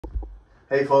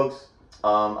Hey folks,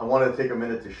 I wanted to take a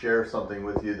minute to share something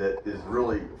with you that is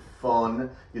really fun.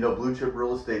 You know, Blue Chip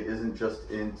Real Estate isn't just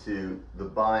into the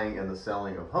buying and the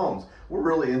selling of homes. We're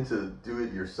really into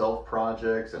do-it-yourself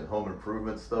projects and home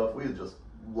improvement stuff. We just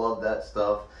love that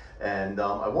stuff. And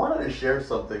I wanted to share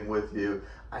something with you.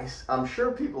 I'm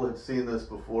sure people have seen this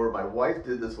before. My wife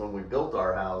did this when we built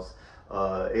our house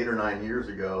 8 or 9 years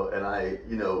ago, and I,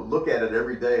 look at it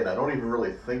every day, and I don't even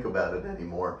really think about it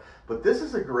anymore. But this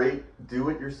is a great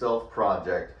do-it-yourself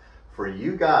project for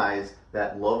you guys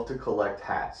that love to collect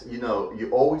hats. You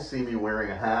always see me wearing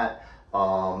a hat,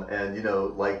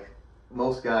 and like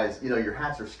most guys, your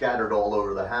hats are scattered all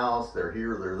over the house. They're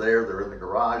here, they're there, they're in the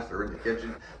garage, they're in the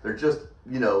kitchen. They're just,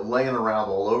 laying around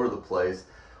all over the place.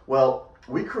 Well,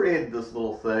 we created this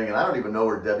little thing, and I don't even know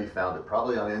where Debbie found it,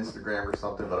 probably on Instagram or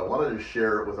something, but I wanted to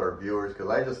share it with our viewers because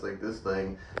I just think this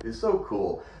thing is so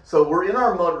cool. So we're in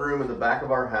our mud room in the back of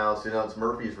our house. It's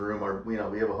Murphy's room. We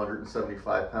have a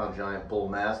 175-pound giant bull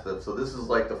mastiff. So this is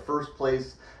like the first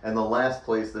place and the last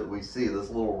place that we see this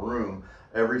little room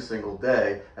every single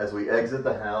day as we exit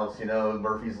the house,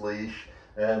 Murphy's leash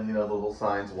and, the little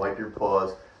signs, wipe your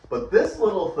paws. But this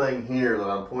little thing here that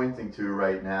I'm pointing to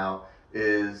right now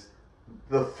is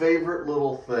the favorite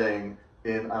little thing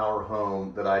in our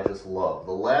home that I just love.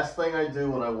 The last thing I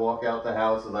do when I walk out the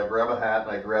house is I grab a hat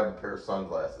and I grab a pair of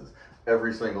sunglasses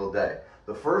every single day.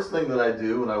 The first thing that I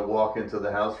do when I walk into the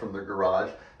house from the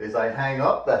garage is I hang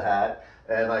up the hat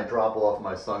and I drop off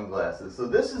my sunglasses. So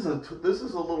this is a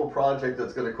little project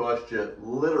that's going to cost you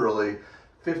literally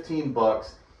 15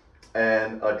 bucks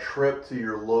and a trip to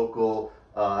your local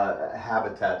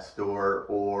Habitat store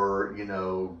or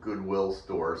Goodwill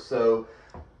store. So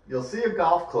you'll see a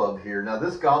golf club here. Now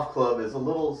this golf club is a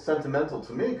little sentimental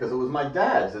to me because it was my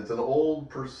dad's. It's an old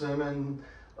persimmon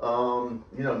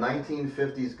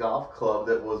 1950s golf club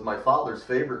that was my father's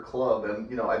favorite club,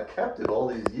 and I've kept it all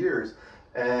these years.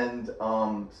 And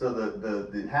so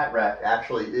the hat rack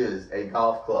actually is a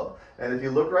golf club. And if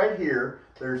you look right here,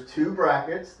 there's two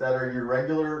brackets that are your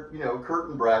regular,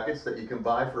 curtain brackets that you can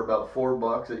buy for about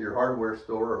 $4 at your hardware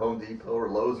store or Home Depot or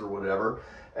Lowe's or whatever.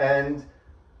 And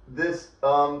this,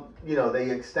 they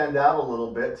extend out a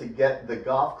little bit to get the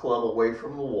golf club away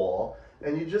from the wall.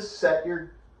 And you just set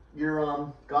your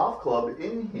golf club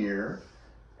in here,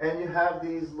 and you have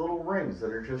these little rings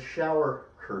that are just shower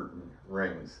curtain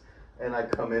rings. And I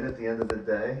come in at the end of the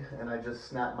day and I just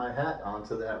snap my hat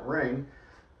onto that ring.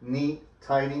 Neat,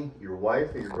 tidy. Your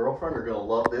wife or your girlfriend are going to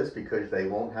love this because they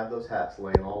won't have those hats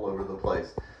laying all over the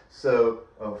place. So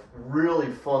a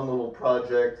really fun little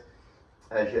project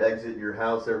as you exit your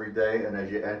house every day and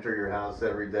as you enter your house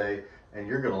every day, and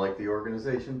you're going to like the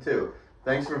organization too.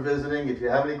 Thanks for visiting. If you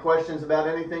have any questions about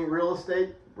anything real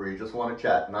estate or you just want to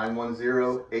chat,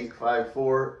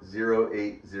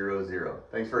 910-854-0800.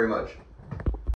 Thanks very much.